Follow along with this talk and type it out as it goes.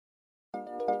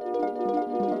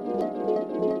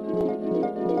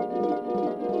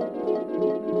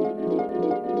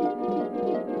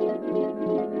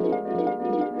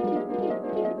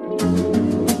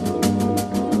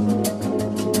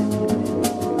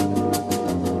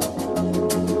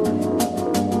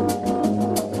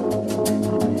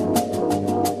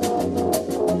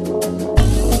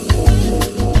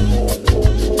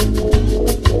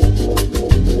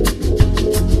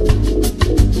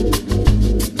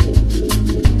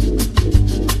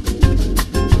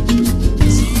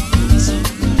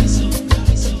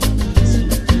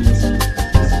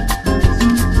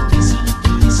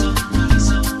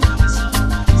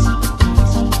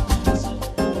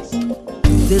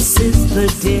This is the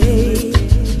day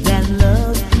that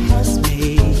love has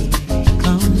made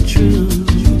come true.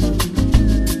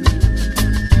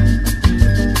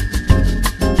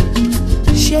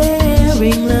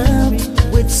 Sharing love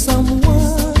with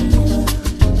someone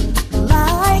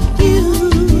like you.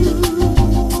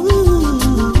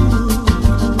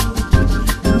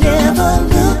 Never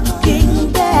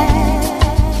looking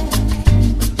back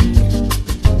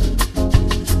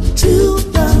to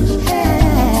the past.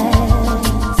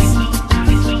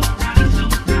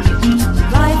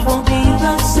 Life won't be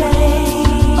the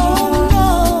same. Oh no,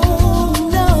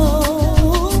 no.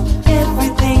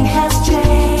 Everything has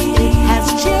changed. It has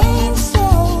changed, so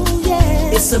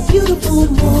yeah. It's a beautiful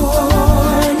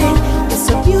morning. It's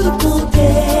a beautiful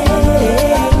day.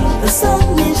 The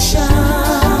sun is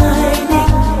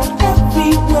shining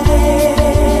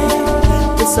everywhere.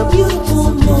 It's a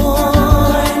beautiful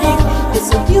morning.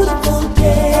 It's a beautiful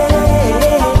day.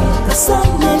 The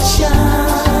sun is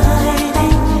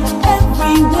shining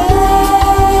everywhere.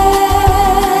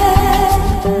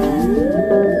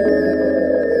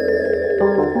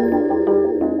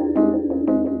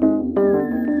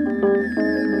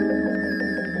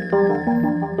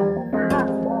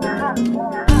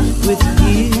 With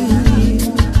you,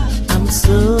 I'm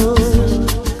so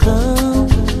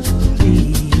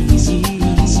complete.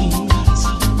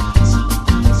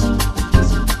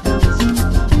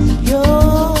 Your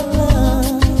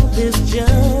love is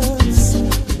just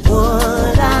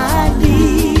what I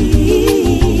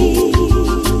need.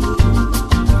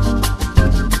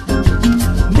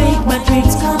 Make my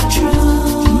dreams come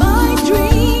true. My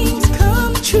dreams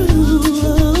come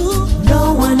true.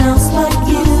 No one else but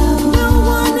you. No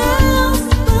one else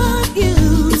but you.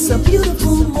 It's a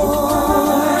beautiful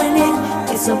morning.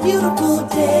 It's a beautiful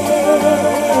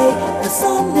day. The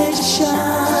sun is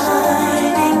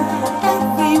shining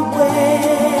everywhere.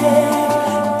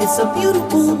 It's a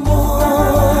beautiful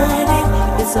morning.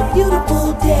 It's a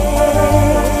beautiful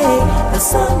day. The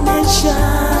sun is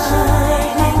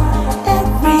shining